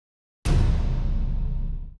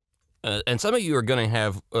And some of you are going to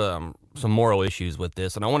have some moral issues with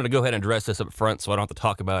this, and I wanted to go ahead and address this up front so I don't have to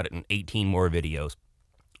talk about it in 18 more videos.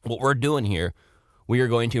 What we're doing here, we are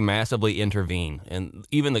going to massively intervene, and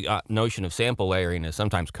even the notion of sample layering is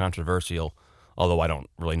sometimes controversial, although I don't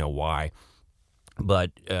really know why.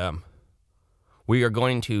 But we are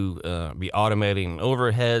going to be automating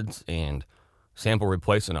overheads and sample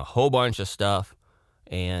replacing a whole bunch of stuff,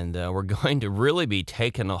 and we're going to really be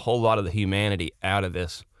taking a whole lot of the humanity out of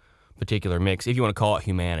this particular mix, if you want to call it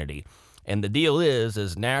humanity. And the deal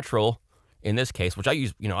is natural in this case, which I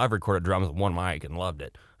use, I've recorded drums with one mic and loved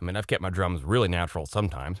it. I mean, I've kept my drums really natural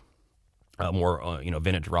sometimes, more,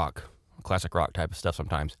 vintage rock, classic rock type of stuff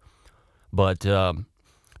sometimes. But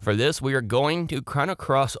for this, we are going to kind of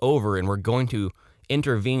cross over, and we're going to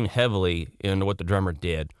intervene heavily into what the drummer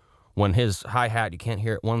did. When his hi-hat, you can't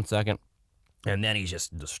hear it 1 second, and then he's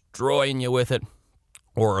just destroying you with it,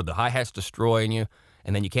 or the hi-hat's destroying you,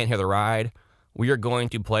 and then you can't hear the ride. We are going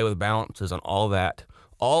to play with balances and all that,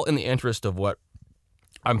 all in the interest of what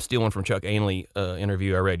I'm stealing from Chuck Ainley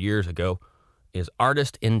interview I read years ago, is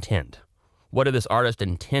artist intent. What did this artist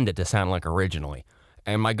intend it to sound like originally?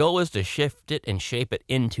 And my goal is to shift it and shape it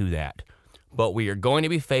into that. But we are going to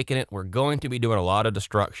be faking it. We're going to be doing a lot of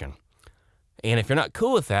destruction. And if you're not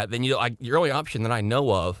cool with that, then your only option that I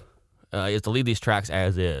know of is to leave these tracks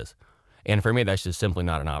as is. And for me, that's just simply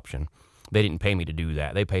not an option. They didn't pay me to do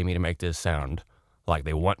that. They paid me to make this sound like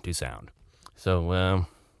they want to sound. So,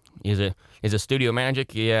 is it studio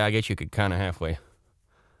magic? Yeah, I guess you could kind of halfway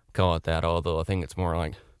call it that, although I think it's more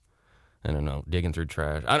like, I don't know, digging through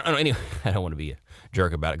trash. I don't know. Anyway, I don't want to be a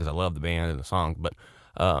jerk about it because I love the band and the song. But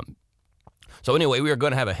so anyway, we are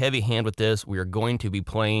going to have a heavy hand with this. We are going to be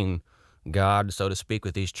playing God, so to speak,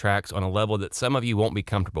 with these tracks on a level that some of you won't be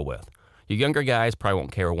comfortable with. You younger guys probably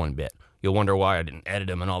won't care one bit. You'll wonder why I didn't edit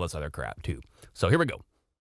them and all this other crap too. So here we go.